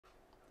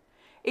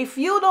If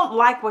you don't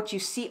like what you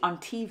see on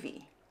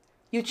TV,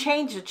 you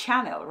change the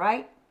channel,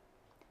 right?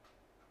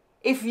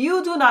 If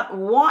you do not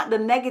want the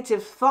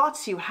negative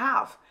thoughts you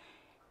have,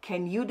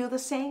 can you do the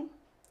same?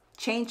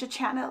 Change the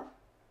channel?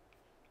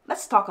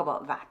 Let's talk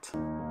about that.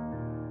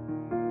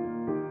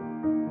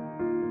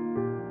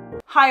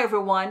 Hi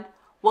everyone,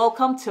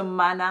 welcome to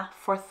Manna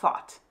for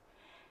Thought.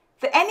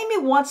 The enemy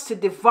wants to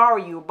devour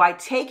you by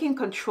taking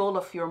control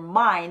of your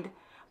mind,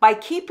 by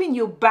keeping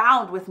you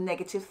bound with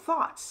negative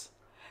thoughts.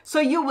 So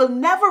you will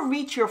never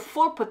reach your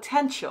full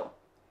potential.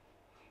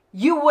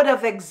 You would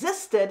have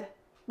existed,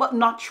 but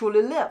not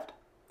truly lived.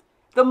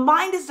 The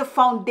mind is the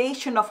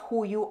foundation of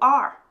who you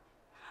are.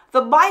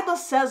 The Bible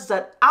says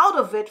that out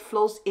of it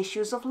flows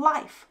issues of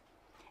life.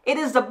 It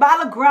is the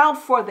battleground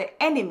for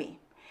the enemy.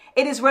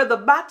 It is where the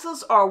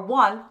battles are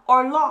won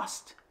or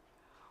lost.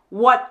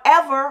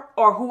 Whatever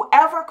or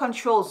whoever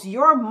controls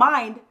your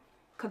mind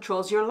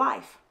controls your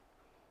life.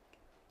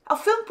 A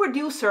film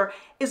producer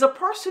is a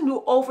person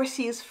who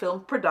oversees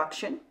film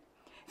production.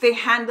 They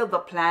handle the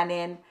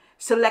planning,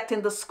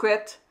 selecting the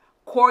script,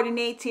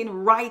 coordinating,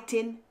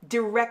 writing,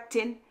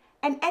 directing,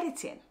 and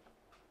editing.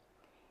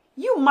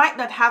 You might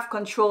not have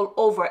control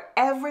over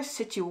every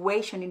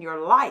situation in your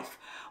life,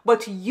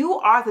 but you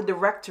are the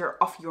director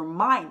of your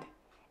mind.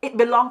 It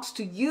belongs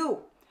to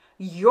you,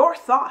 your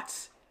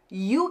thoughts.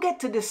 You get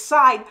to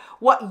decide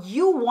what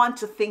you want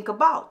to think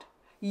about.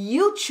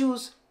 You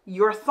choose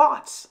your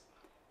thoughts.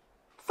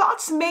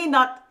 Thoughts may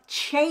not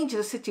change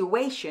the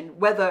situation,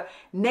 whether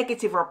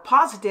negative or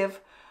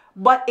positive,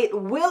 but it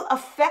will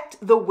affect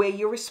the way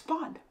you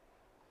respond.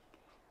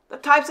 The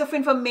types of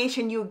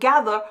information you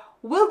gather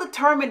will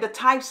determine the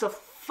types of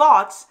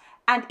thoughts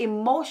and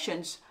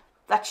emotions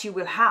that you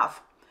will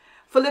have.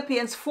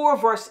 Philippians 4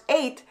 verse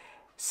 8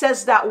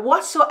 says that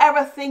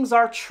whatsoever things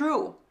are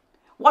true,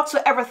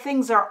 whatsoever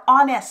things are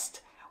honest,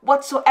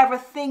 whatsoever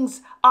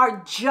things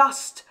are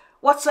just,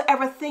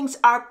 whatsoever things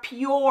are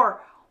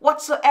pure,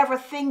 whatsoever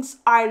things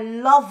are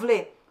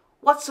lovely,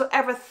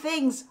 whatsoever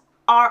things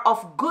are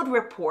of good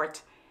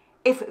report,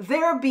 if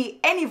there be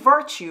any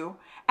virtue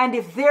and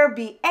if there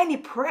be any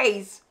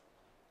praise,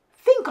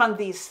 think on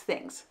these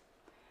things.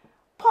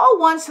 Paul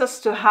wants us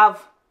to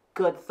have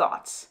good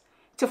thoughts,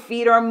 to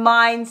feed our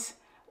minds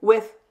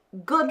with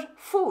good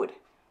food,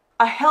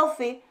 a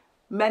healthy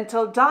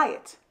mental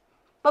diet.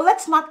 But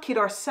let's not kid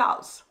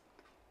ourselves.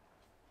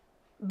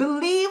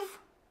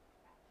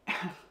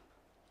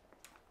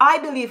 I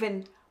believe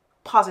in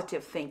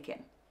positive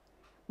thinking.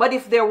 But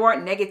if there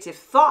weren't negative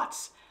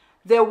thoughts,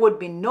 there would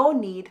be no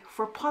need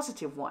for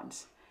positive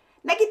ones.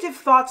 Negative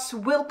thoughts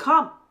will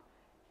come.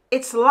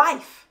 It's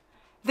life.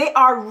 They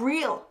are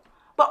real.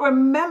 But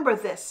remember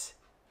this,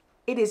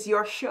 it is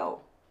your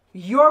show,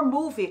 your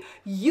movie.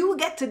 You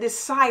get to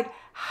decide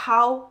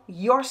how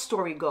your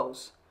story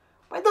goes.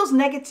 When those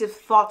negative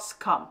thoughts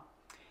come,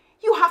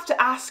 you have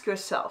to ask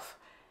yourself,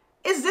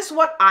 is this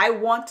what I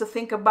want to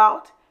think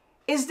about?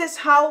 Is this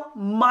how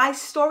my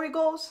story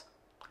goes?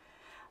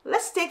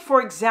 Let's take,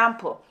 for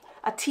example,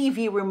 a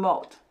TV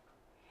remote.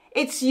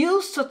 It's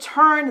used to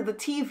turn the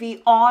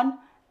TV on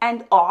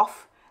and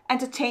off and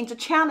to change the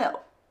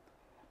channel.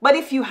 But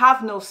if you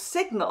have no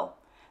signal,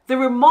 the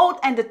remote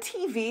and the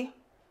TV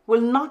will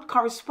not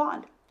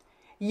correspond.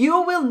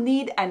 You will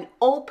need an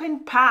open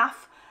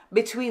path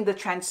between the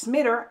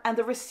transmitter and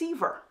the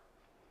receiver.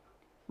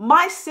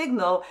 My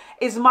signal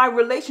is my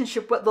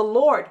relationship with the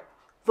Lord,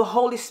 the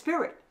Holy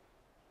Spirit.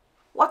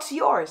 What's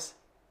yours?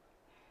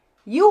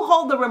 You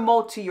hold the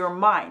remote to your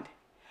mind.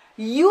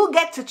 You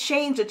get to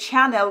change the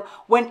channel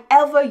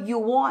whenever you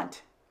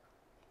want.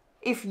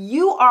 If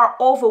you are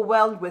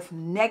overwhelmed with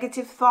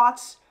negative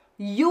thoughts,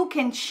 you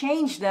can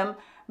change them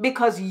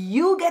because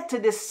you get to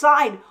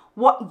decide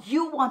what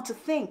you want to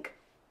think.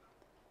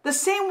 The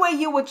same way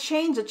you would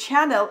change the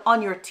channel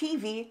on your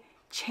TV,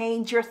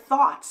 change your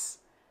thoughts.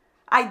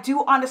 I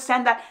do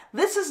understand that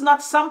this is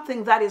not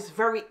something that is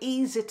very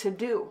easy to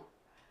do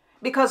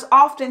because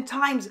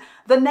oftentimes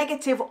the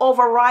negative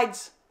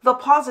overrides the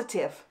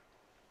positive,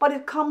 but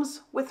it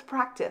comes with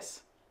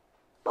practice.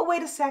 But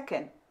wait a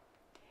second.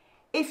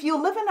 If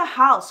you live in a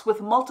house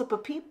with multiple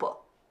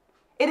people,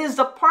 it is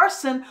the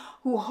person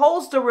who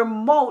holds the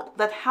remote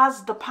that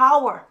has the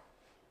power.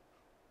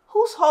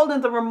 Who's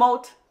holding the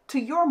remote to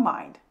your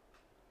mind?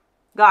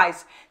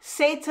 Guys,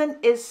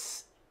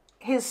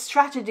 his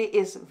strategy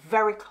is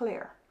very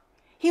clear.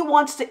 He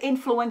wants to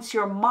influence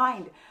your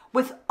mind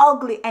with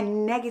ugly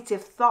and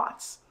negative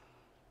thoughts,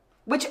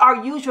 which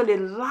are usually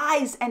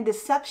lies and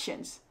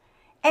deceptions.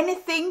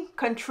 Anything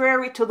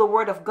contrary to the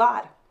word of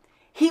God.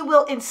 He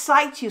will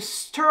incite you,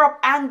 stir up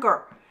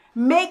anger,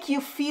 make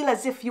you feel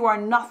as if you are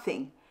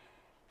nothing,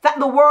 that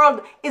the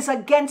world is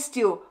against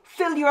you,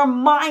 fill your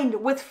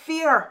mind with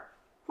fear.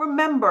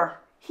 Remember,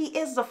 he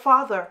is the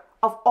father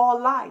of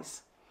all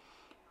lies.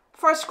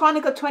 1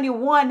 Chronicles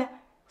 21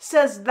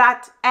 says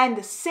that,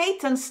 and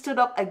Satan stood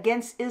up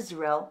against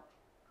Israel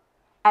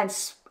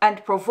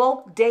and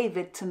provoked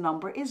David to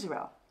number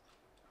Israel.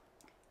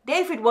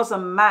 David was a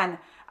man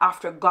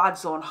after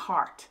God's own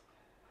heart.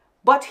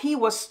 but he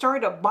was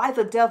stirred up by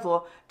the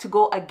devil to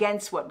go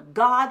against what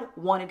God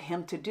wanted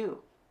him to do.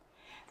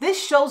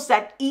 This shows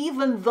that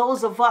even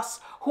those of us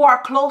who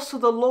are close to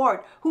the Lord,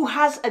 who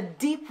has a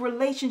deep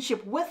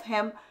relationship with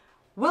him,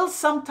 will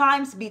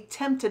sometimes be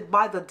tempted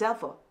by the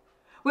devil.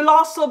 We'll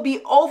also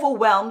be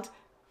overwhelmed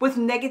with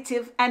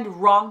negative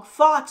and wrong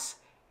thoughts.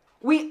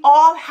 We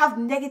all have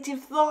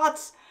negative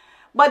thoughts,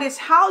 but it's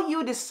how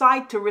you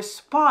decide to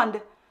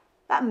respond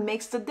that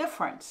makes the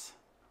difference.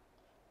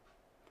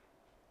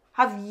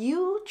 Have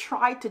you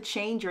tried to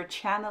change your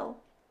channel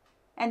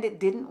and it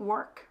didn't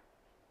work?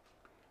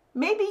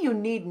 Maybe you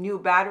need new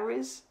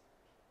batteries,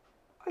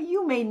 or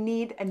you may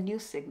need a new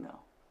signal.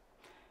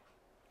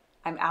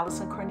 I'm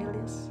Allison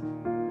Cornelius,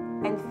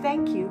 and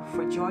thank you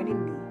for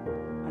joining me